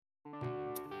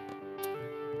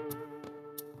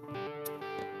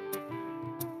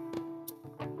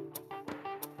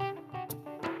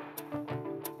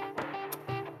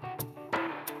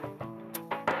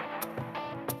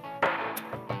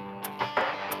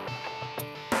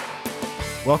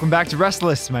Welcome back to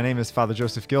Restless. My name is Father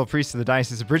Joseph Gill, priest of the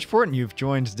Diocese of Bridgeport, and you've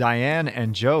joined Diane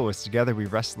and Joe as together we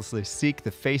restlessly seek the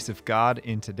face of God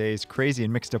in today's crazy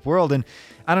and mixed up world. And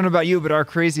I don't know about you, but our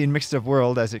crazy and mixed up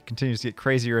world, as it continues to get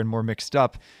crazier and more mixed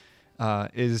up,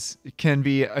 can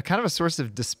be a kind of a source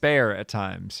of despair at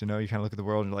times. You know, you kind of look at the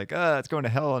world and you're like, it's going to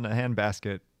hell in a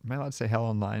handbasket. Am I allowed to say hell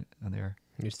online on the air?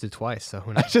 You just did twice, so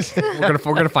who knows? we're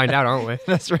gonna find out, aren't we?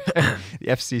 That's right. The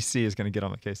FCC is going to get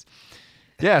on my case.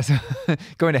 Yeah, so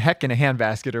going to heck in a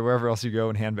handbasket or wherever else you go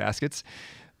in handbaskets.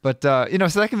 But, so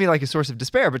that can be like a source of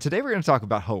despair. But today we're going to talk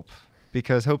about hope,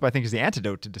 because hope, I think, is the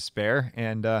antidote to despair.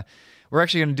 And we're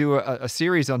actually going to do a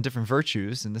series on different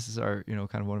virtues. And this is our,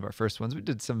 kind of one of our first ones. We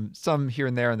did some here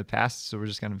and there in the past, so we're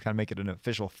just going to kind of make it an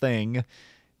official thing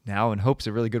now. And hope's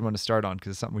a really good one to start on because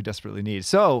it's something we desperately need.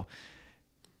 So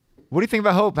what do you think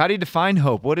about hope? How do you define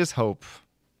hope? What is hope?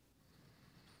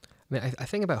 I mean, I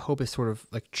think about hope as sort of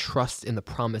like trust in the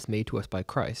promise made to us by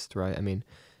Christ, right? I mean,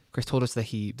 Christ told us that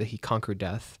he conquered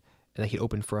death and that he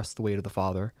opened for us the way to the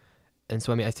Father. And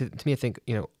so, I mean, to me, I think,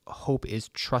 hope is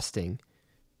trusting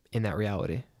in that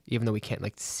reality, even though we can't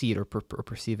like see it or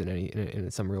perceive it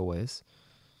in some real ways.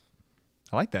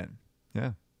 I like that.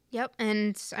 Yeah. Yep.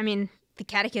 And I mean, the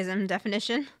catechism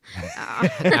definition.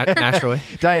 Naturally.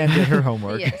 Diane did her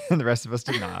homework, Yes. and the rest of us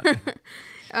did not.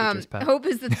 Hope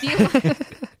is the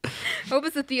hope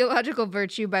is the theological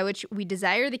virtue by which we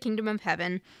desire the kingdom of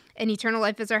heaven and eternal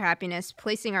life as our happiness,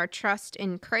 placing our trust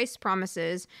in Christ's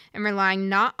promises and relying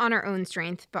not on our own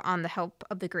strength, but on the help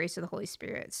of the grace of the Holy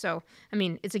Spirit. So, I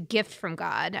mean, it's a gift from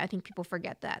God. I think people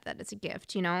forget that it's a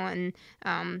gift, and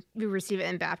we receive it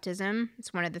in baptism.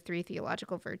 It's one of the three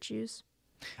theological virtues.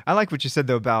 I like what you said,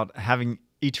 though, about having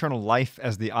eternal life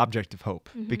as the object of hope,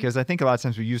 because I think a lot of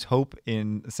times we use hope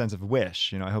in the sense of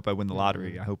wish. I hope I win the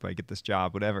lottery. I hope I get this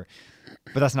job, whatever.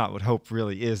 But that's not what hope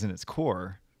really is in its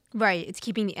core. Right. It's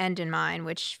keeping the end in mind,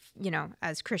 which,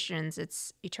 as Christians,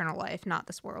 it's eternal life, not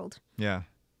this world. Yeah.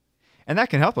 And that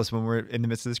can help us when we're in the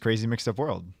midst of this crazy mixed up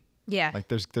world. Yeah. Like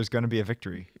there's going to be a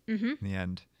victory in the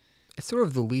end. It's sort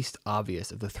of the least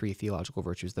obvious of the three theological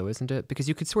virtues, though, isn't it? Because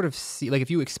you could sort of see, like,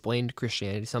 if you explained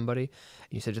Christianity to somebody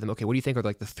and you said to them, okay, what do you think are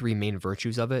like the three main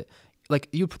virtues of it? Like,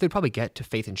 they'd probably get to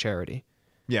faith and charity.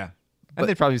 Yeah. And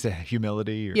they'd probably say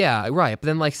humility. Or... Yeah, right. But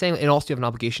then, like, saying, and also you have an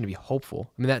obligation to be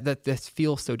hopeful. I mean, that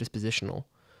feels so dispositional,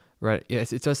 right? Yeah,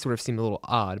 it does sort of seem a little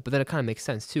odd, but then it kind of makes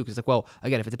sense, too. Because, like, well,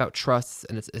 again, if it's about trust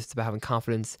and it's about having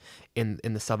confidence in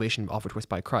the salvation offered to us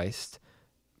by Christ,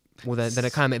 well, then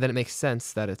it makes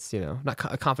sense that it's, not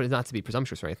confident, not to be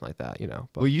presumptuous or anything like that,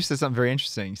 But, well, you said something very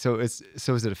interesting. So is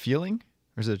it a feeling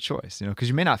or is it a choice? Because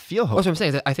you may not feel hope. Well, that's what I'm saying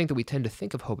is that I think that we tend to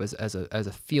think of hope as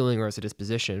a feeling or as a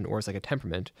disposition or as like a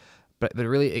temperament, but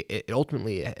really it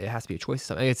ultimately it has to be a choice.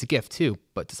 I mean, it's a gift too,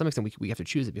 but to some extent we have to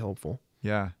choose to be hopeful.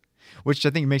 Yeah, which I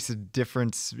think makes a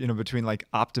difference, between like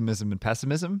optimism and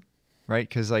pessimism, right?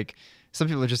 Because like some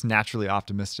people are just naturally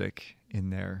optimistic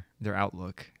in their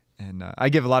outlook. And I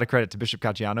give a lot of credit to Bishop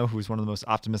Caggiano, who's one of the most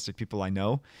optimistic people I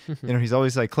know. He's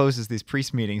always like closes these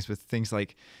priest meetings with things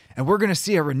like, and we're going to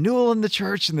see a renewal in the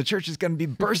church and the church is going to be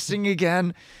bursting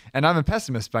again. And I'm a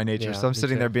pessimist by nature. So I'm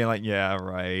sitting there being like, yeah,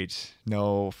 right.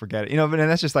 No, forget it. But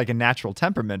that's just like a natural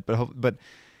temperament. But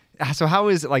so how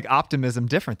is like optimism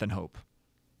different than hope?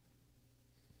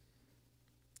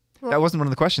 Well, that wasn't one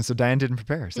of the questions. So Diane didn't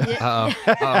prepare. So.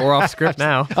 We're off script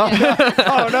now.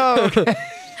 Oh no. Okay.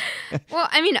 Well,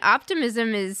 I mean,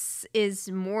 optimism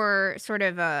is more sort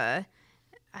of a,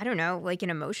 I don't know, like an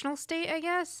emotional state, I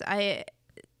guess.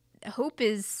 Hope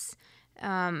is,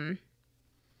 I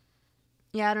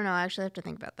don't know. I actually have to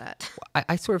think about that.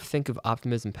 I sort of think of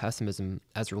optimism, pessimism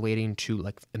as relating to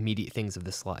like immediate things of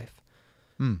this life.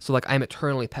 So like I'm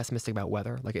eternally pessimistic about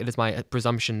weather. Like it is my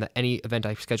presumption that any event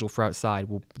I schedule for outside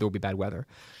there will be bad weather,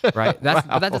 right?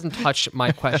 But that doesn't touch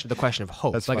the question of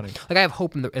hope. That's like funny. I have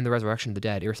hope in the resurrection of the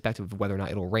dead, irrespective of whether or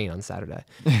not it'll rain on Saturday.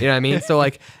 You know what I mean? So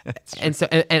like, and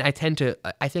I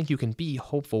think you can be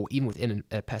hopeful even within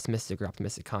a pessimistic or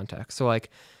optimistic context. So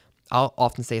like, I'll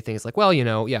often say things like, well,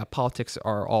 politics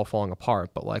are all falling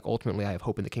apart, but like ultimately I have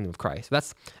hope in the kingdom of Christ.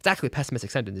 It's actually a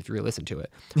pessimistic sentence if you really listen to it,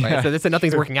 right? Yeah, so they say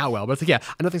nothing's working out well, but it's like,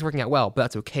 nothing's working out well, but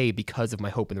that's okay because of my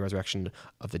hope in the resurrection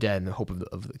of the dead and the hope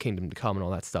of the kingdom to come and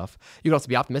all that stuff. You can also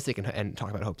be optimistic and talk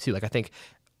about hope too. Like I think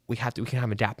we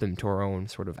can adapt them to our own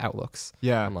sort of outlooks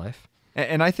on life.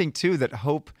 And I think too that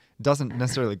hope doesn't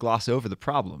necessarily gloss over the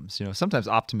problems. Sometimes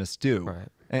optimists do. Right.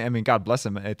 I mean, God bless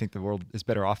them. I think the world is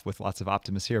better off with lots of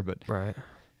optimists here. But right.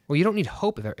 Well, you don't need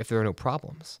hope if there are no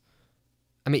problems.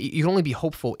 I mean, you can only be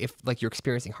hopeful if like you're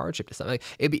experiencing hardship to something. Like,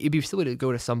 it'd be silly to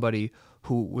go to somebody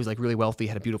who was like really wealthy,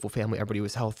 had a beautiful family, everybody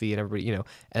was healthy, and everybody,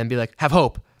 and be like, have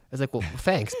hope. It's like, well,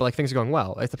 thanks, but like things are going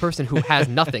well. It's the person who has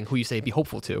nothing who you say be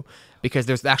hopeful to, because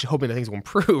there's actually hoping that things will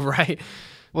improve, right?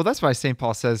 Well, that's why St.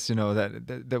 Paul says,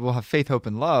 that we'll have faith, hope,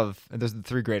 and love, and those are the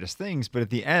three greatest things. But at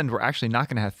the end, we're actually not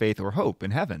going to have faith or hope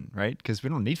in heaven, right? Because we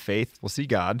don't need faith, we'll see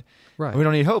God. Right. And we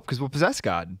don't need hope because we'll possess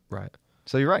God. Right.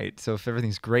 So you're right. So if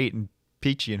everything's great and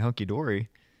peachy and hunky dory,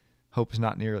 hope is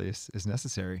not nearly as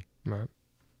necessary. Right.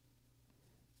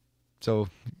 So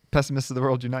pessimists of the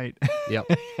world unite. Yep.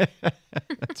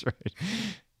 That's right.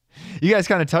 You guys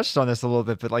kind of touched on this a little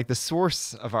bit, but like the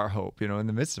source of our hope, in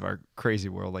the midst of our crazy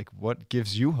world, like what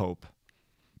gives you hope?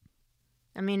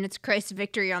 I mean, it's Christ's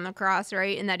victory on the cross,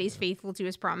 right? And that he's faithful to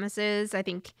his promises. I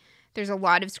think there's a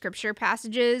lot of scripture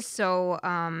passages. So,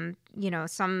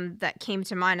 some that came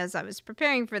to mind as I was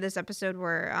preparing for this episode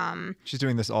were... She's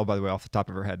doing this all, by the way, off the top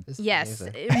of her head. Yes,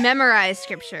 memorize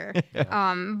scripture. Yeah.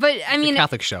 But I mean... It's a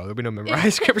Catholic show. There'll be no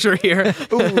memorized scripture here.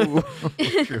 Ooh.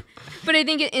 True. But I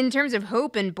think in terms of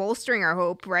hope and bolstering our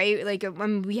hope, right? Like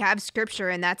when we have scripture,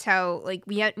 and that's how, like,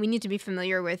 we need to be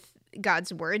familiar with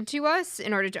God's word to us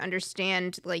in order to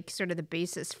understand, like, sort of the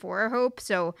basis for our hope.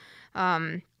 So,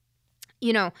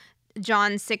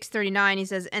 John 6:39, he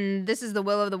says, "And this is the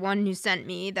will of the one who sent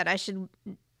me, that I should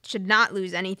not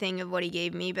lose anything of what he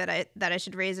gave me, but that I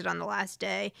should raise it on the last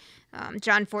day."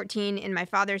 John 14, "In my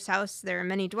Father's house there are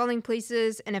many dwelling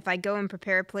places, and if I go and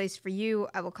prepare a place for you,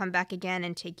 I will come back again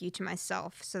and take you to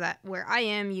myself, so that where I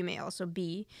am, you may also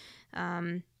be."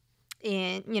 And,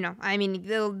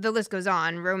 the list goes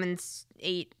on. Romans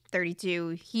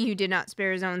 8:32, "He who did not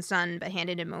spare his own son, but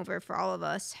handed him over for all of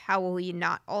us, how will he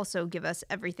not also give us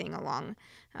everything along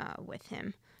with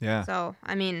him?" Yeah. So,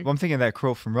 I mean... Well, I'm thinking of that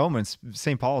quote from Romans.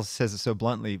 St. Paul says it so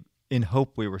bluntly, "In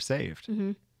hope we were saved."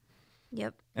 Mm-hmm.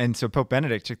 Yep. And so Pope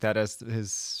Benedict took that as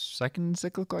his second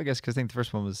encyclical, I guess, because I think the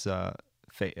first one was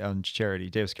on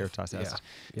charity, Deus Caritas Est.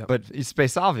 Yeah. Yep. But it's Spe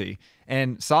Salvi.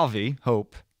 And Salvi,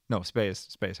 hope. No, Spe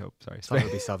is hope. Sorry. So that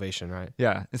would be salvation, right?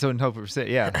 Yeah. And so in hope we were saved.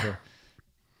 Yeah. So,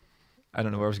 I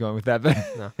don't know where I was going with that, but...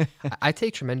 No. I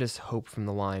take tremendous hope from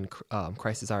the line,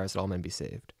 "Christ desires that all men be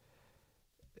saved."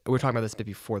 We were talking about this a bit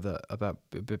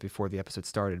before the episode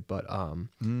started, but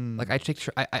like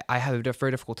I have a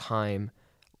very difficult time,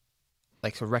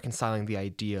 like, sort of reconciling the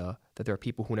idea that there are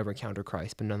people who never encounter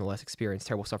Christ but nonetheless experience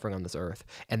terrible suffering on this earth,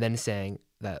 and then saying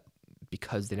that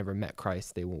because they never met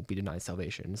Christ, they will be denied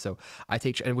salvation. So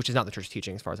which is not the church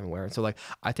teaching as far as I'm aware. And so, like,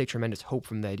 I take tremendous hope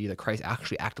from the idea that Christ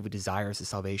actually actively desires the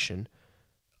salvation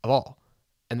of all.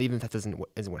 And even if that isn't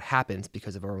what happens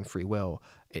because of our own free will,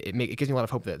 it gives me a lot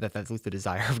of hope that that's at least the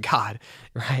desire of God,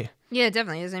 right? Yeah, it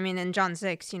definitely is. I mean, in John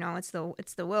 6, it's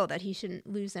the will that he shouldn't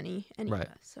lose any right. of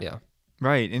us. So. Yeah.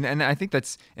 Right. And I think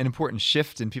that's an important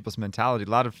shift in people's mentality. A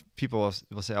lot of people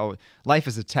will say, "Oh, life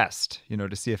is a test,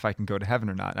 to see if I can go to heaven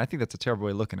or not." And I think that's a terrible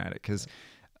way of looking at it, because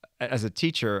as a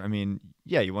teacher, I mean,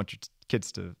 yeah, you want your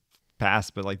kids to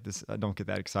pass, but like this, I don't get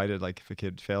that excited. Like if a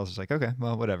kid fails, it's like, okay,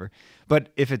 well, whatever.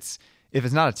 But if it's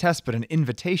not a test, but an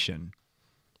invitation,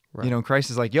 right.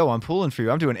 Christ is like, "Yo, I'm pulling for you.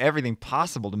 I'm doing everything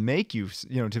possible to make you,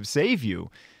 to save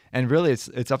you." And really,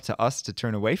 it's up to us to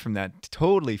turn away from that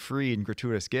totally free and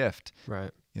gratuitous gift.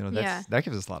 Right. That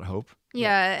gives us a lot of hope.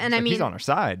 Yeah, and I mean, he's on our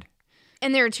side.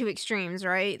 And there are two extremes,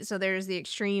 right? So there's the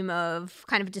extreme of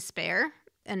kind of despair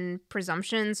and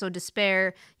presumption. So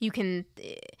despair, one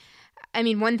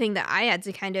thing that I had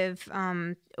to kind of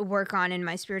work on in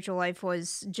my spiritual life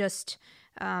was just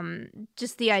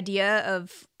the idea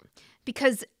of,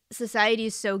 because society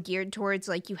is so geared towards,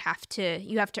 like, you have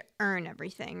to earn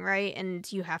everything, right? And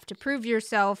you have to prove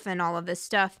yourself and all of this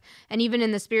stuff. And even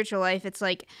in the spiritual life, it's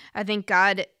like, I think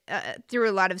God, through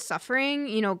a lot of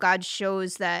suffering, God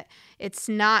shows that it's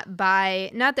not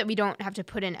that we don't have to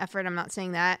put in effort. I'm not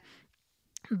saying that,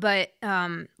 but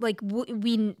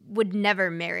we would never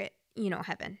merit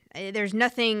heaven. There's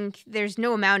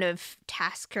no amount of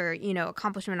task or,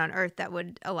 accomplishment on earth that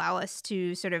would allow us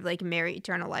to sort of like merit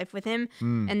eternal life with him.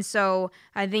 And so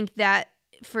I think that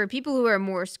for people who are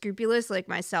more scrupulous like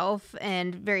myself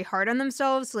and very hard on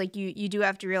themselves, like you do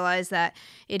have to realize that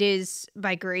it is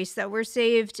by grace that we're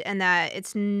saved, and that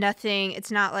it's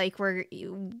not like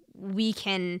we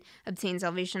can obtain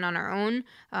salvation on our own.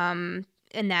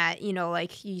 And that,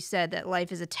 like you said, that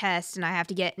life is a test and I have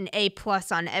to get an A+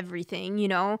 on everything,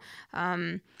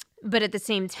 but at the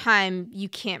same time, you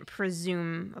can't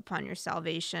presume upon your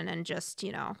salvation and just,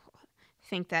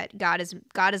 think that God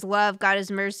is love, God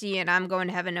is mercy, and I'm going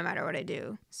to heaven no matter what I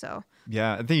do. So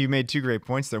yeah, I think you made two great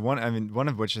points there. One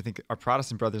of which I think our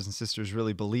Protestant brothers and sisters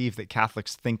really believe that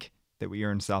Catholics think that we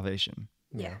earn salvation.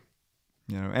 Yeah.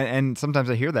 And sometimes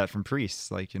I hear that from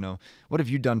priests, like, what have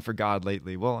you done for God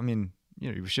lately? Well, I mean,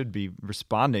 we should be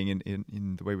responding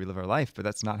in the way we live our life, but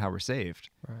that's not how we're saved.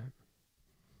 Right.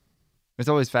 It's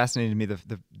always fascinating to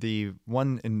me, the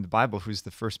one in the Bible who's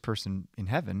the first person in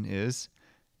heaven is,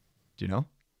 do you know?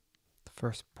 The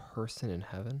first person in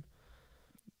heaven?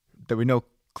 That we know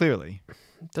clearly.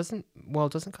 Doesn't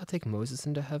God take Moses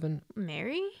into heaven?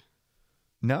 Mary?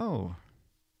 No.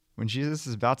 When Jesus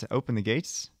is about to open the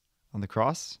gates on the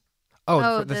cross.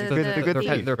 The good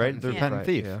thief, right? The repentant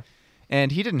thief. Yeah.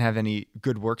 And he didn't have any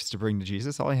good works to bring to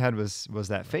Jesus. All he had was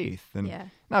that faith. And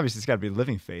obviously it's got to be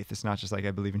living faith. It's not just like,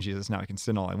 I believe in Jesus, now I can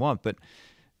sin all I want. But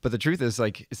the truth is,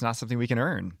 like, it's not something we can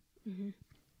earn,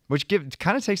 which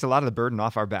kind of takes a lot of the burden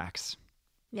off our backs.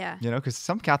 Yeah. Because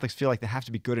some Catholics feel like they have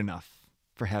to be good enough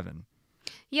for heaven.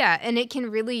 Yeah, and it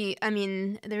can really, I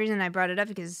mean, the reason I brought it up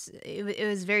because it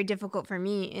was very difficult for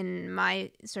me in my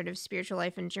sort of spiritual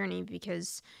life and journey,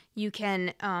 because you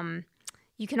can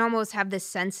almost have this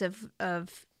sense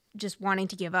of just wanting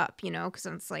to give up, because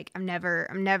it's like I'm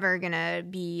never gonna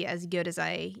be as good as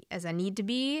I need to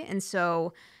be, and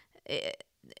so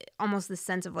almost the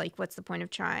sense of like, what's the point of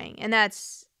trying? And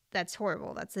that's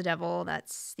horrible. That's the devil.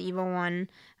 That's the evil one.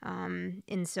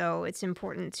 And so it's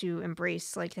important to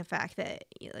embrace like the fact that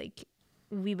like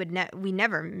we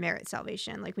never merit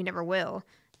salvation. Like we never will.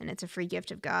 And it's a free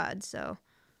gift of God. So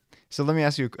let me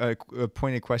ask you a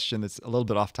pointed question that's a little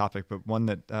bit off topic, but one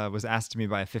that was asked to me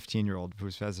by a 15-year-old who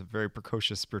has a very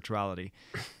precocious spirituality.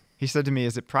 He said to me,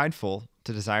 is it prideful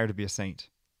to desire to be a saint?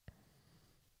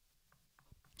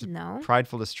 No.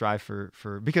 Prideful to strive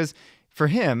for because for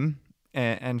him,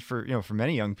 and for for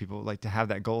many young people, like to have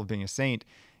that goal of being a saint,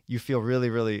 you feel really,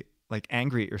 really like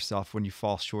angry at yourself when you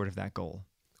fall short of that goal.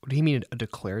 Do you mean a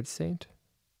declared saint?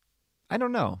 I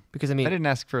don't know, because I mean, I didn't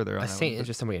ask further. A saint is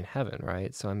just somebody in heaven,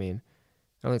 right? So I mean,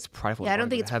 I don't think it's prideful. Yeah, I don't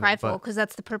think it's prideful because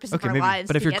that's the purpose of our lives.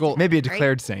 But if your goal, maybe a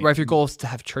declared saint, right? If your goal is to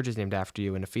have churches named after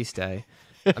you and a feast day,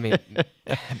 I mean,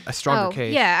 a stronger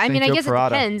case. Yeah, I mean, Saint I guess Joe Parada. It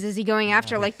depends. Is he going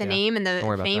after like the name and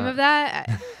the fame of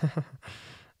that?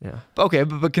 Yeah. Okay,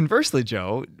 but conversely,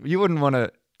 Joe, you wouldn't want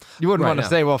to. You wouldn't want to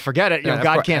say, "Well, forget it.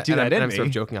 God can't do that in me." I'm sort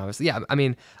of joking, obviously. Yeah, I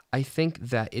mean, I think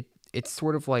that it's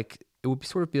sort of like it would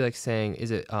sort of be like saying,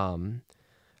 "Is it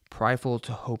prideful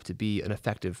to hope to be an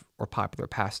effective or popular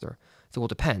pastor?" So, well, it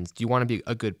depends. Do you want to be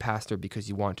a good pastor because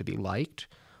you want to be liked,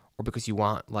 or because you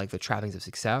want like the trappings of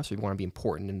success, or you want to be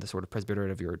important in the sort of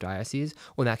presbyterate of your diocese?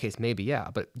 Well, in that case, maybe,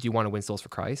 yeah. But do you want to win souls for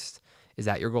Christ? Is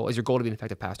that your goal? Is your goal to be an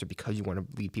effective pastor because you want to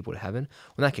lead people to heaven?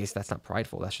 Well, in that case, that's not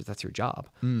prideful. That's your job.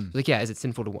 Like, yeah, is it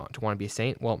sinful to want to be a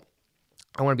saint? Well,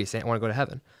 I want to be a saint. I want to go to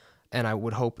heaven, and I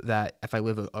would hope that if I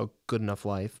live a good enough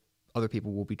life, other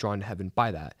people will be drawn to heaven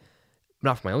by that.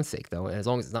 Not for my own sake, though. And as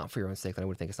long as it's not for your own sake, then I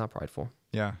would think it's not prideful.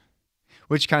 Yeah.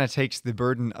 Which kind of takes the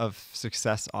burden of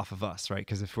success off of us, right?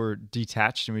 Because if we're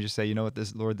detached and we just say, you know what,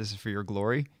 Lord, this is for your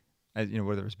glory,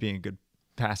 whether it's being a good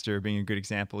pastor, being a good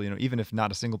example, even if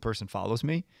not a single person follows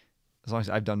me, as long as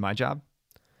I've done my job.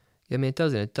 Yeah, I mean, it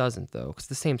doesn't though, because at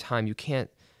the same time, you can't.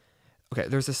 Okay,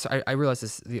 there's this. I realized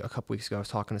this a couple weeks ago. I was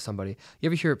talking to somebody. You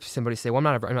ever hear somebody say, "Well,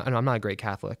 I'm not a great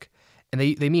Catholic," and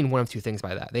they mean one of two things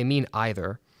by that. They mean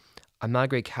either I'm not a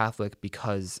great Catholic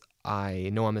because I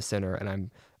know I'm a sinner and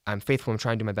I'm faithful, I'm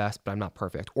trying to do my best, but I'm not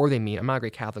perfect. Or they mean I'm not a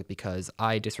great Catholic because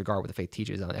I disregard what the faith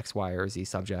teaches on X, Y, or Z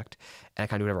subject, and I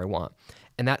kind of do whatever I want.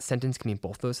 And that sentence can mean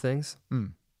both those things.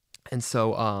 And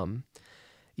so,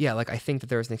 yeah, like I think that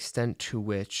there's an extent to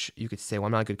which you could say, well,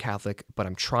 I'm not a good Catholic, but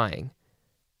I'm trying.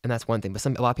 And that's one thing. But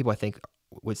a lot of people, I think,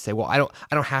 would say, well, I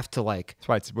don't have to like.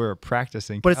 That's why we're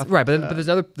practicing. But it's right. But there's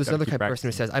another type of person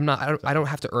who says, I don't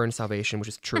have to earn salvation, which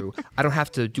is true. I don't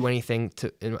have to do anything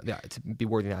to be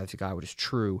worthy in the eyes of God, which is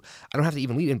true. I don't have to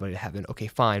even lead anybody to heaven. Okay,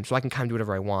 fine. So I can kind of do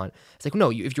whatever I want. It's like,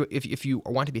 no, if you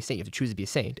want to be a saint, you have to choose to be a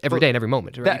saint every day and every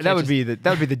moment. Right? That would be the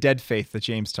dead faith that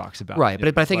James talks about. Right.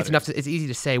 But I think it's enough. It's easy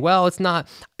to say, well, it's not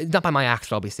by my acts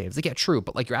that I'll be saved. It's like, yeah, true,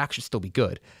 but like your acts should still be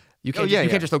good. You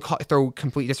can't just throw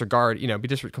complete disregard,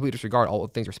 complete disregard all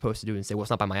the things we're supposed to do and say, well, it's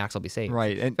not by my acts I'll be saved.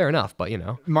 Right. And fair enough, but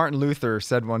Martin Luther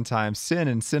said one time, sin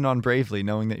and sin on bravely,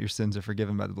 knowing that your sins are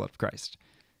forgiven by the blood of Christ.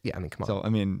 Yeah, I mean, come on. So, I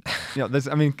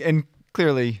mean, and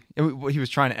clearly he was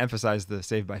trying to emphasize the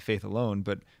saved by faith alone,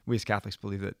 but we as Catholics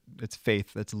believe that it's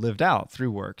faith that's lived out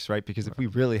through works, right? Because if we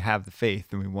really have the faith,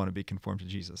 then we want to be conformed to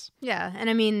Jesus. Yeah, and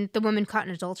I mean, the woman caught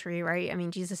in adultery, right? I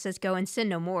mean, Jesus says, go and sin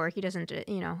no more. He doesn't,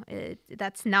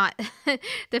 that's not,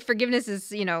 the forgiveness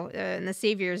is, and the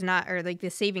Savior is not, or like the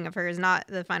saving of her is not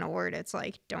the final word. It's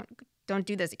like, don't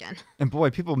do this again. And boy,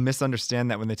 people misunderstand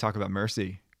that when they talk about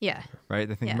mercy. Yeah. Right?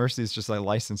 They think mercy is just like a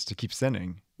license to keep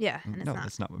sinning. Yeah. And no,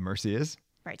 that's not what mercy is.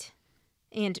 Right.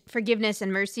 And forgiveness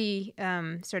and mercy,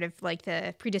 sort of like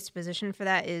the predisposition for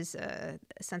that is a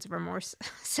sense of remorse.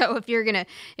 So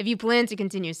if you plan to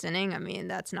continue sinning, I mean,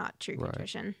 that's not true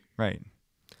contrition. Right.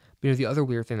 The other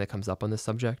weird thing that comes up on this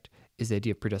subject is the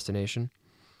idea of predestination.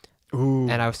 Ooh.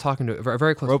 And I was talking to a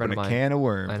very close friend of mine. Open a can of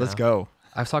worms. Let's go.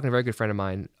 I was talking to a very good friend of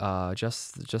mine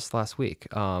just last week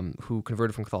who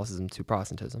converted from Catholicism to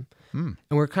Protestantism. And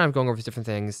we're kind of going over these different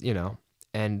things,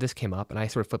 and this came up, and I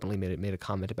sort of flippantly made a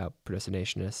comment about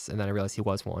predestinationists, and then I realized he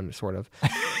was one, sort of.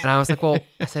 And I was like, well,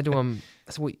 I said to him,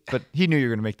 but he knew you were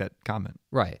going to make that comment.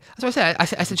 Right. That's what I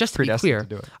said. I said, just to be clear,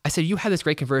 to I said, you had this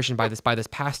great conversion by this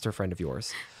pastor friend of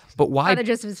yours. But why? Father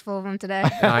Joseph is full of them today.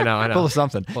 I know. Full of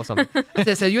something.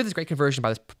 I said, you had this great conversion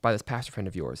by this pastor friend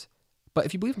of yours. But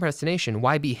if you believe in predestination,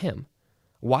 why be him?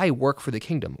 Why work for the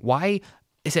kingdom? Why?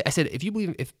 I said,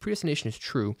 if predestination is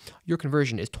true, your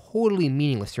conversion is totally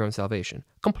meaningless to your own salvation.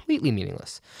 Completely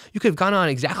meaningless. You could have gone on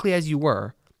exactly as you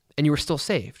were, and you were still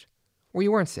saved, or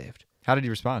you weren't saved. How did you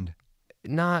respond?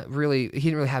 Not really. He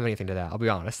didn't really have anything to that. I'll be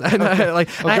honest. I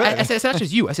said, it's not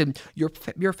just you. I said,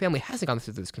 your family hasn't gone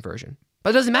through this conversion, but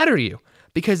it doesn't matter to you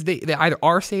because they either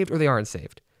are saved or they aren't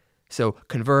saved. So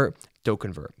convert, don't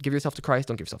convert. Give yourself to Christ,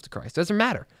 don't give yourself to Christ. It doesn't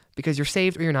matter because you're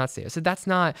saved or you're not saved. So that's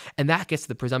not, and that gets to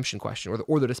the presumption question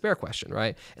or the despair question,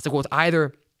 right? It's like, well, it's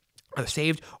either I'm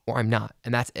saved or I'm not,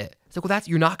 and that's it. It's like, well,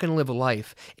 you're not going to live a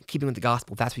life in keeping with the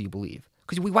gospel if that's what you believe.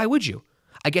 Because why would you?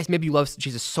 I guess maybe you love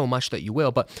Jesus so much that you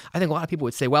will, but I think a lot of people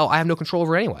would say, well, I have no control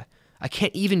over it anyway. I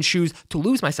can't even choose to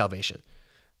lose my salvation.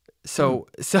 So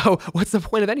what's the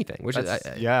point of anything?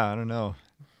 I don't know.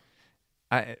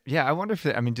 I wonder if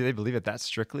do they believe it that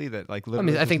strictly that like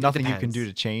literally I think nothing you can do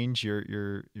to change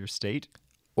your state?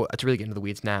 Well, to really get into the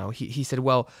weeds now, he said,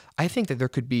 well, I think that there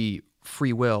could be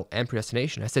free will and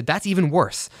predestination. I said, that's even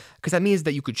worse because that means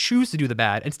that you could choose to do the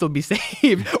bad and still be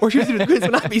saved or choose to do the good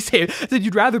and not be saved. I said,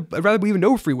 I'd rather believe in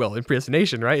no free will and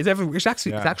predestination, right? It's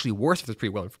actually worse if there's free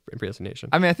will and predestination.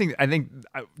 I think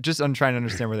I'm trying to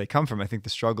understand where they come from. I think the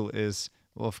struggle is,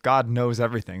 well, if God knows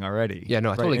everything already. Yeah,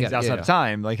 no, I totally get it. Outside of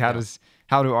time, like how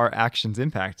do our actions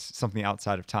impact something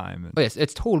outside of time? But yes,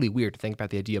 it's totally weird to think about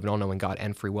the idea of an all-knowing God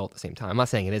and free will at the same time. I'm not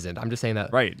saying it isn't. I'm just saying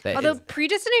that. Right. Although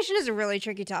predestination is a really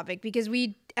tricky topic because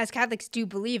we, as Catholics, do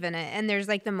believe in it. And there's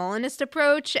like the Molinist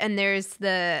approach and there's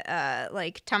the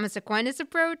like Thomas Aquinas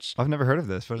approach. I've never heard of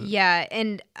this. Yeah.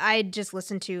 And I just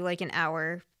listened to like an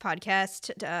hour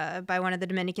podcast by one of the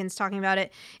Dominicans talking about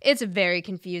it. It's very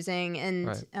confusing. And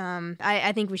right.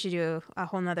 I think we should do a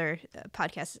whole nother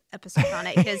podcast episode on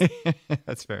it because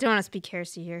that's fair. Don't want to speak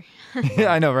heresy here.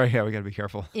 Yeah, I know, right? Yeah, we got to be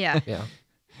careful. Yeah. Yeah.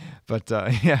 But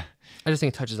yeah. I just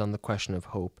think it touches on the question of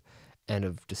hope and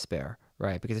of despair,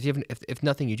 right? Because if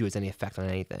nothing you do has any effect on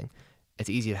anything, it's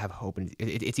easy to have hope and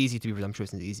it's easy to be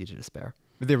presumptuous and it's easy to despair.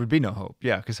 But there would be no hope.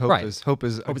 Yeah, because hope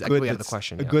is a good that's, the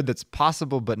question, a good that's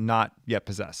possible but not yet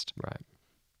possessed. Right.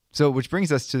 So which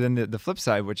brings us to then the flip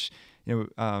side, which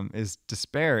is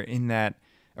despair in that,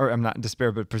 or I'm not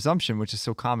despair, but presumption, which is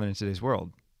so common in today's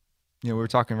world. We were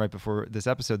talking right before this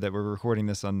episode that we're recording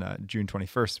this on June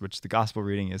 21st, which the gospel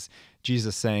reading is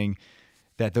Jesus saying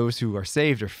that those who are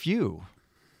saved are few.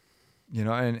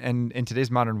 And in today's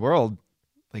modern world,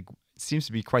 like it seems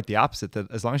to be quite the opposite,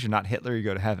 that as long as you're not Hitler, you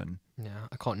go to heaven. Yeah,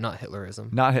 I call it not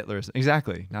Hitlerism. Not Hitlerism.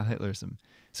 Exactly, not Hitlerism.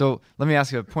 So let me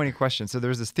ask you a pointed question. So there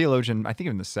was this theologian, I think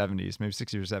in the 70s, maybe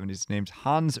 60s or 70s, named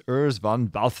Hans Urs von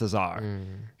Balthasar,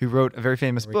 who wrote a very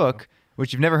famous book,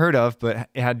 which you've never heard of, but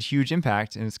it had huge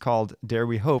impact, and it's called Dare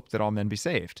We Hope That All Men Be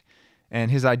Saved. And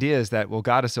his idea is that, well,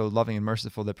 God is so loving and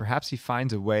merciful that perhaps he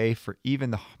finds a way for even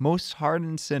the most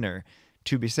hardened sinner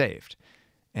to be saved.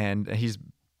 And he's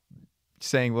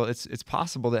saying, well, it's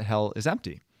possible that hell is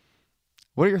empty.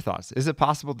 What are your thoughts? Is it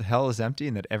possible that hell is empty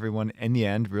and that everyone in the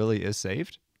end really is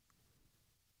saved?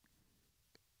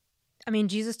 I mean,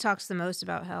 Jesus talks the most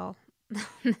about hell.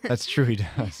 That's true, he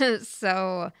does.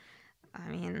 So, I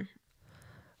mean,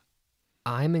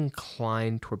 I'm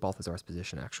inclined toward Balthasar's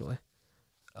position, actually.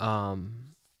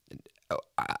 I'm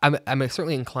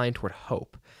certainly inclined toward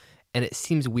hope. And it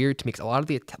seems weird to me because a lot of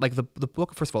the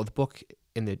book, first of all, the book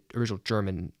in the original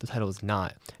German, the title is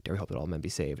not Dare We Hope That All Men Be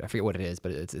Saved. I forget what it is,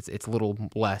 but it's a little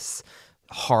less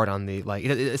hard on the, like,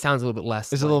 it sounds a little bit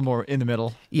less. It's like, a little more in the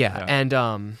middle. Yeah.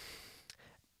 And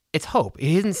it's hope. It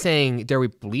isn't saying dare we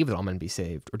believe that all men be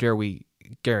saved or dare we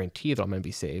guarantee that all men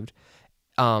be saved.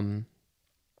 I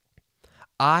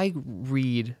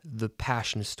read the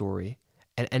Passion story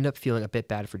and end up feeling a bit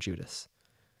bad for Judas.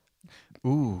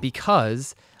 Ooh.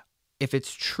 Because if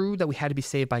it's true that we had to be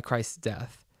saved by Christ's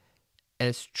death, and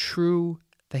it's true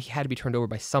that he had to be turned over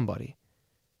by somebody,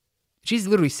 Jesus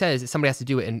literally says that somebody has to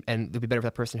do it, and it'd be better for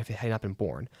that person if he had not been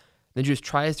born. Then Judas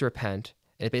tries to repent,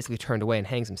 and it basically turned away and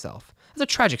hangs himself. It's a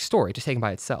tragic story, just taken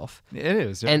by itself. It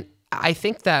is. Yeah. And I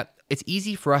think that it's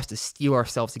easy for us to steel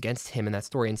ourselves against him in that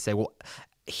story and say, well,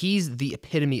 he's the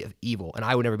epitome of evil, and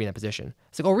I would never be in that position.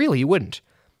 It's like, oh, really? You wouldn't?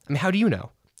 I mean, how do you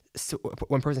know? So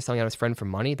one person's selling out his friend for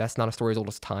money, that's not a story as old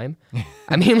as time.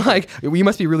 I mean, like, you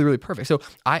must be really, really perfect. So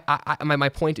my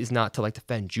point is not to like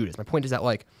defend Judas. My point is that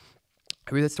like,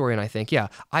 I read that story and I think, yeah,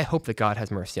 I hope that God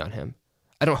has mercy on him.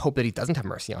 I don't hope that he doesn't have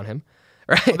mercy on him.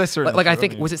 Right? Well, that's like I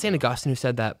think, was it St. Augustine who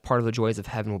said that part of the joys of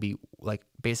heaven will be like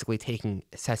basically taking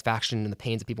satisfaction in the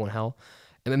pains of people in hell?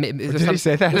 Did he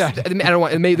say that? I don't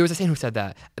want. There was a saint who said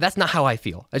that. That's not how I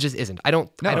feel. It just isn't. I don't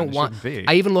want.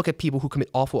 I even look at people who commit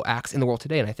awful acts in the world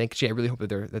today, and I think, gee, I really hope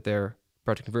that they're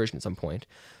brought to conversion at some point.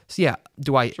 So yeah,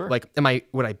 do I like?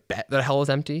 Would I bet that hell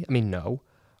is empty? I mean, no,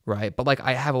 right? But like,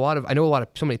 I know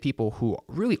so many people who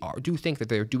really do think that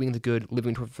they're doing the good,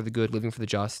 living for the good, living for the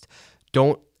just,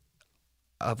 don't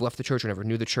have left the church or never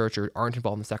knew the church or aren't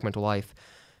involved in the sacramental life.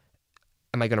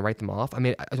 Am I going to write them off? I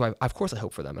mean, of course I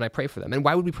hope for them and I pray for them. And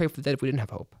why would we pray for the dead if we didn't have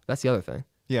hope? That's the other thing.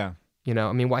 Yeah. You know,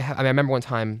 I mean, I remember one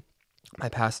time my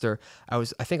pastor, I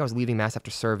think I was leaving mass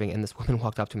after serving, and this woman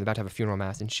walked up to me about to have a funeral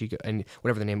mass, and and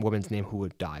whatever woman's name who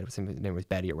had died, her name was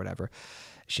Betty or whatever.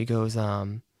 She goes,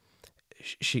 Father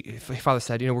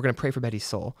said, we're going to pray for Betty's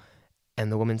soul. And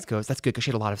the woman goes, that's good because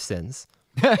she had a lot of sins.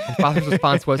 And Father's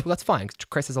response was, well, that's fine because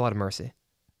Christ has a lot of mercy.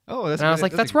 Oh, that's and I was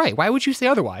like, that's right. Why would you say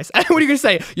otherwise? What are you going to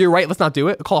say? You're right. Let's not do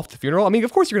it. Call off the funeral. I mean,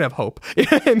 of course you're going to have hope.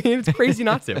 I mean, it's crazy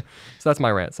not to. So that's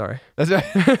my rant. Sorry.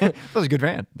 That was a good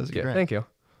rant. Thank you.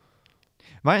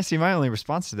 My only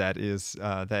response to that is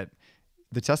that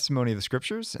the testimony of the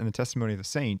scriptures and the testimony of the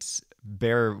saints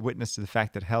bear witness to the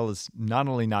fact that hell is not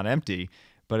only not empty,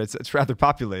 but it's rather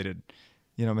populated.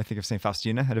 I think of St.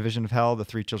 Faustina had a vision of hell, the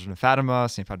three children of Fatima,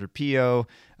 St. Padre Pio.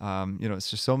 It's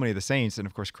just so many of the saints. And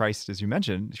of course, Christ, as you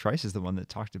mentioned, Christ is the one that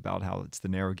talked about how it's the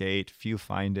narrow gate, few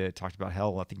find it, talked about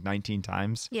hell, I think 19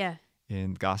 times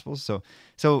in the Gospels.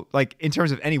 So like in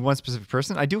terms of any one specific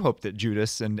person, I do hope that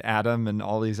Judas and Adam and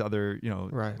all these other,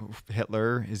 right.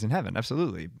 Hitler is in heaven.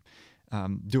 Absolutely.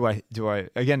 Do I,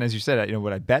 again, as you said,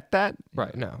 would I bet that?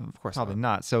 Right. No, of course probably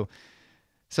not. So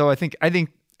I think,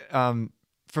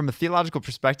 from a theological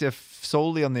perspective,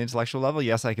 solely on the intellectual level,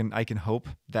 yes, I can hope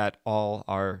that all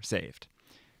are saved.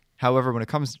 However, when it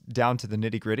comes down to the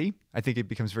nitty-gritty, I think it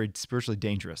becomes very spiritually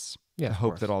dangerous to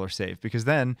hope that all are saved. Because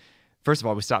then, first of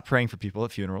all, we stop praying for people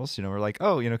at funerals. We're like,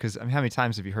 because how many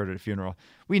times have you heard at a funeral?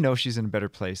 We know she's in a better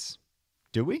place.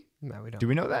 Do we? No, we don't. Do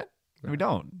we know that? No. We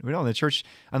don't. The church,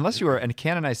 unless you are a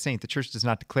canonized saint, the church does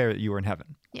not declare that you are in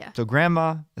heaven. Yeah. So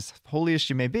grandma, as holy as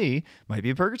she may be, might be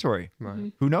in purgatory. Right. Mm-hmm.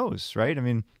 Who knows, right? I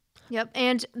mean. Yep.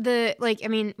 And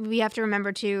we have to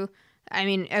remember too,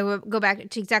 I will go back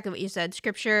to exactly what you said.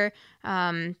 Scripture,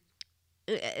 the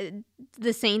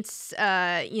saints,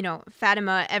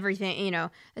 Fatima, everything,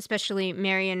 especially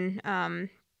Marian,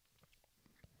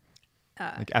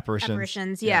 like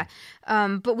apparitions. Yeah.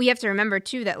 But we have to remember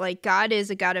too that like God is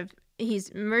a God of,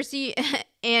 he's mercy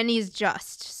and he's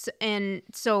just. And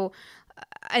so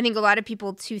I think a lot of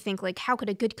people too think like, how could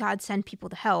a good God send people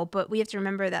to hell? But we have to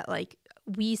remember that like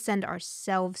we send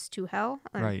ourselves to hell.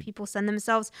 Right. People send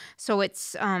themselves. So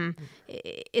it's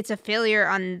a failure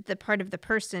on the part of the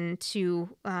person to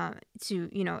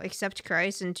accept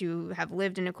Christ and to have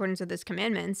lived in accordance with his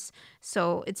commandments.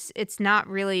 So it's not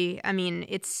really,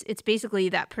 it's basically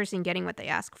that person getting what they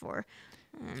ask for.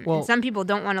 And some people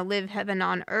don't want to live heaven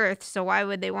on earth, so why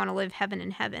would they want to live heaven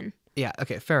in heaven? Yeah,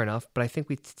 okay, fair enough. But I think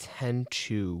we tend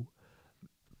to,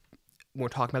 when we're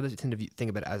talking about this, we tend to think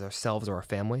about it as ourselves or our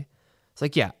family. It's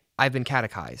like, yeah, I've been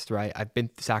catechized, right? I've been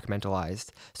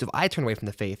sacramentalized. So if I turn away from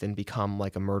the faith and become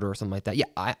like a murderer or something like that, yeah,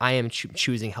 I am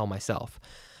choosing hell myself.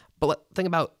 But think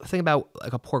about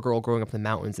like a poor girl growing up in the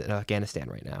mountains in Afghanistan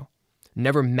right now.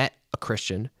 Never met a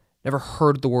Christian, never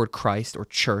heard the word Christ or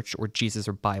church or Jesus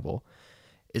or Bible,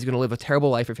 is going to live a terrible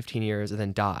life for 15 years and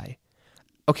then die.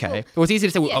 Okay. Well, it's easy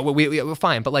to say, we're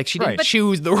fine, but like she didn't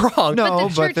choose the wrong. No,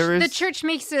 but the church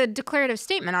makes a declarative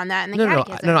statement on that in the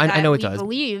catechism. No, I know it does.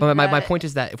 But my point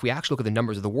is that if we actually look at the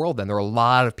numbers of the world, then there are a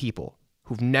lot of people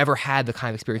who've never had the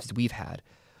kind of experiences we've had,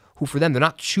 who for them, they're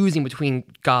not choosing between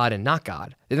God and not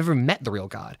God. They've never met the real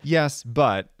God. Yes,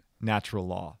 but natural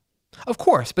law. Of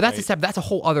course, but that's a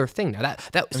whole other thing now.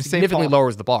 That significantly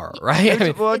lowers the bar,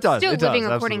 right? Well, it does. Still it living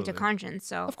does, according absolutely. to conscience,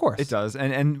 so of course it does,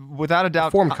 and without a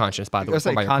doubt, formed conscience by the way,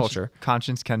 by your culture.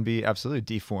 Conscience can be absolutely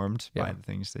deformed by the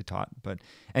things they taught,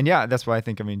 that's why I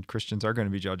think Christians are going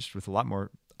to be judged with a lot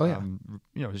more.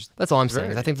 That's all I'm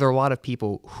saying. I think there are a lot of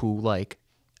people who like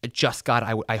a just God,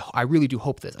 I really do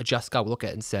hope this. A just God will look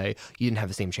at it and say, you didn't have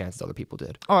the same chance as other people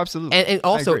did. Oh, absolutely. And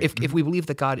also, if we believe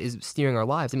that God is steering our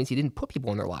lives, it means he didn't put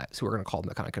people in their lives who are going to call them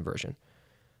that kind of conversion.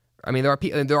 I mean,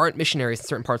 there aren't missionaries in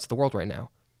certain parts of the world right now.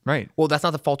 Right. Well, that's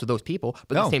not the fault of those people,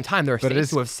 but at the same time, there are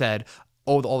saints who have said,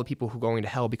 all the people who are going to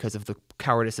hell because of the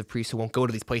cowardice of priests who won't go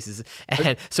to these places.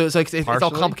 And so it's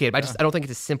all complicated. But I don't think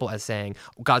it's as simple as saying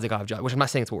God's a God of justice, which I'm not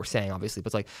saying it's what we're saying, obviously, but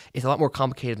it's like it's a lot more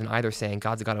complicated than either saying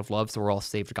God's a God of love, so we're all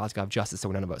saved, or God's a God of justice,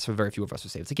 so very few of us are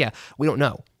saved. It's like, yeah, we don't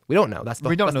know. We don't know. That's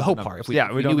the hope part. We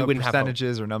don't know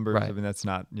percentages or numbers. Right. I mean, that's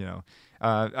not,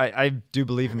 I do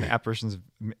believe in the apparitions of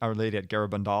Our Lady at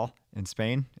Garabandal in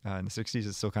Spain in the 60s.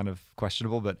 It's still kind of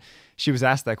questionable, but she was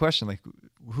asked that question,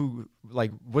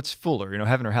 what's fuller,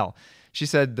 heaven or hell? She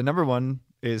said the number one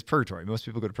is purgatory. Most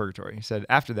people go to purgatory. She said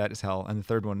after that is hell, and the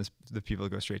third one is the people who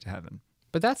go straight to heaven.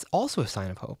 But that's also a sign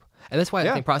of hope. And that's why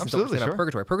I think Protestants don't say about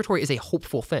purgatory. Purgatory is a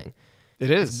hopeful thing. It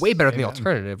is. It's way better than the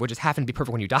alternative, which just happens to be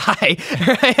perfect when you die.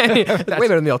 Right? I mean, it's way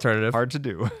better than the alternative. Hard to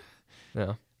do.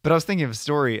 Yeah. But I was thinking of a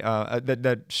story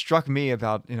that struck me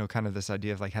about, kind of this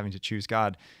idea of like having to choose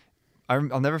God.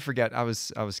 I'll never forget. I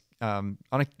was on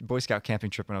a Boy Scout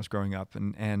camping trip when I was growing up,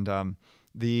 and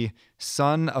the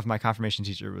son of my confirmation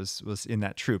teacher was in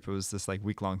that troop. It was this like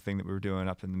week-long thing that we were doing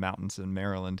up in the mountains in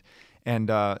Maryland.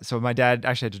 And so my dad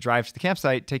actually had to drive to the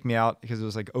campsite, take me out because it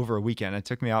was like over a weekend. It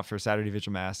took me out for a Saturday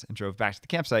vigil mass and drove back to the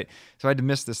campsite. So I had to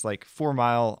miss this like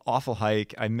 4-mile awful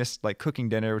hike. I missed like cooking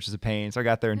dinner, which is a pain. So I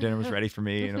got there and dinner was ready for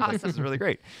me. And I was like, this is really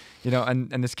great.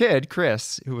 And this kid,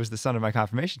 Chris, who was the son of my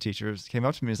confirmation teacher, came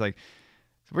up to me and was like,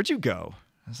 where'd you go?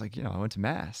 I was like, I went to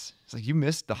mass. He's like, you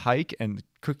missed the hike and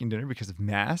cooking dinner because of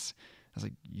mass? I was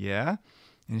like, yeah.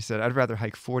 And he said, I'd rather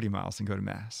hike 40 miles than go to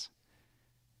mass.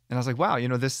 And I was like, wow,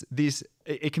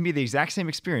 it can be the exact same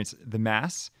experience, the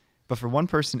mass, but for one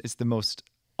person, it's the most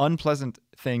unpleasant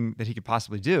thing that he could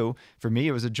possibly do. For me,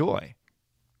 it was a joy.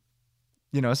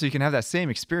 So you can have that same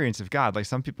experience of God. Like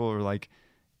some people are like,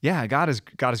 yeah, God is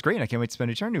great, and I can't wait to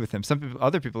spend eternity with him.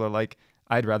 Other people are like,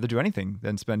 I'd rather do anything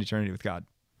than spend eternity with God.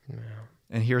 Yeah.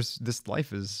 And this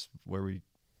life is where we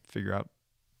figure out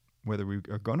whether we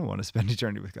are going to want to spend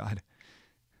eternity with God.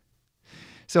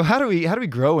 So how do we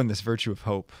grow in this virtue of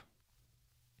hope?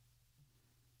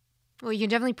 Well, you can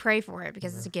definitely pray for it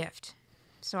because it's a gift.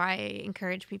 So I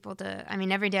encourage people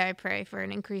every day I pray for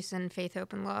an increase in faith,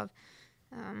 hope, and love.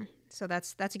 So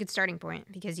that's a good starting point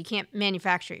because you can't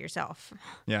manufacture it yourself.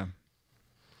 Yeah.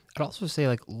 I'd also say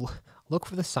look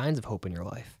for the signs of hope in your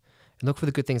life and look for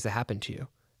the good things that happen to you.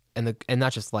 And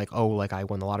not just I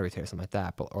won the lottery today or something like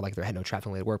that, but or there had no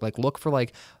traffic at work. Look for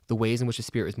the ways in which the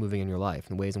Spirit is moving in your life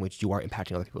and the ways in which you are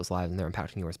impacting other people's lives and they're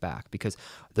impacting yours back, because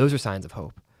those are signs of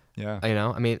hope. Yeah.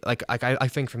 I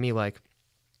think for me,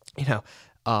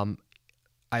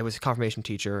 I was a confirmation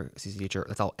teacher, CC teacher.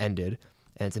 That's all ended,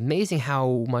 and it's amazing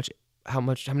how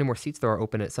many more seats there are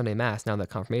open at Sunday Mass now that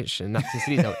confirmation, not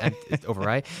CC is over,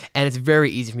 right? And it's very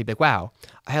easy for me to be like, wow,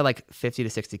 I had 50 to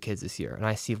 60 kids this year, and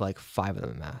I see 5 of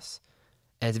them in Mass.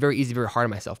 And it's very easy, very hard on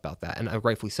myself about that, and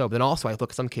rightfully so. But then also I look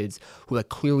at some kids who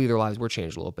clearly their lives were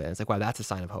changed a little bit, and it's like, wow, that's a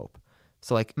sign of hope.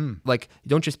 So you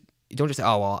don't just say,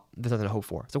 oh, well, there's nothing to hope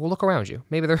for. So look around you.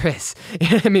 Maybe there is.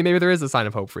 Maybe there is a sign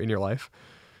of hope in your life.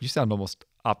 You sound almost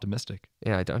optimistic.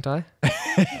 Yeah, don't I?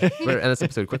 We're end this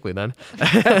episode quickly then.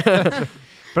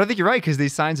 But I think you're right, because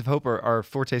these signs of hope are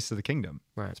foretastes of the kingdom.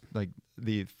 Right. Like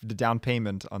the down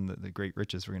payment on the great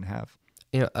riches we're going to have.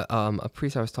 A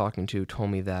priest I was talking to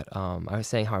told me that I was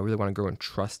saying how I really want to grow in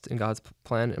trust in God's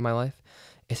plan in my life.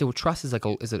 And so trust is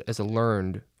a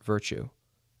learned virtue.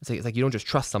 It's like you don't just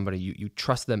trust somebody, you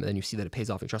trust them and then you see that it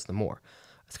pays off and you trust them more.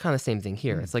 It's kind of the same thing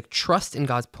here. It's trust in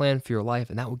God's plan for your life,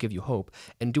 and that will give you hope.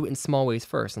 And do it in small ways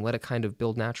first, and let it kind of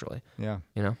build naturally. Yeah.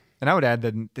 And I would add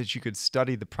that you could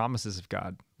study the promises of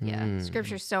God. Yeah,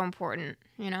 Scripture is so important,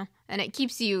 and it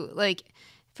keeps you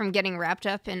from getting wrapped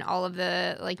up in all of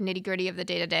the nitty gritty of the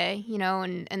day to day,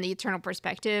 and the eternal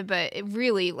perspective. But it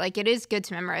really it is good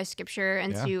to memorize Scripture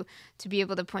and to be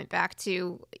able to point back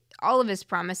to all of His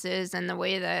promises and the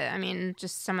way that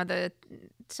just some of the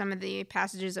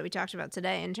passages that we talked about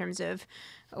today in terms of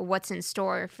what's in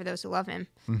store for those who love Him.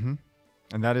 Mm-hmm.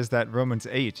 And that is that Romans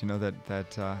 8,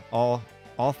 that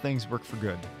all things work for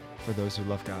good for those who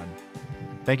love God.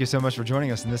 Thank you so much for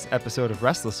joining us in this episode of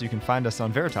Restless. You can find us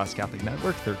on Veritas Catholic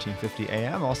Network, 1350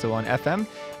 AM, also on FM,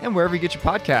 and wherever you get your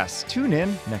podcasts. Tune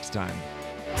in next time.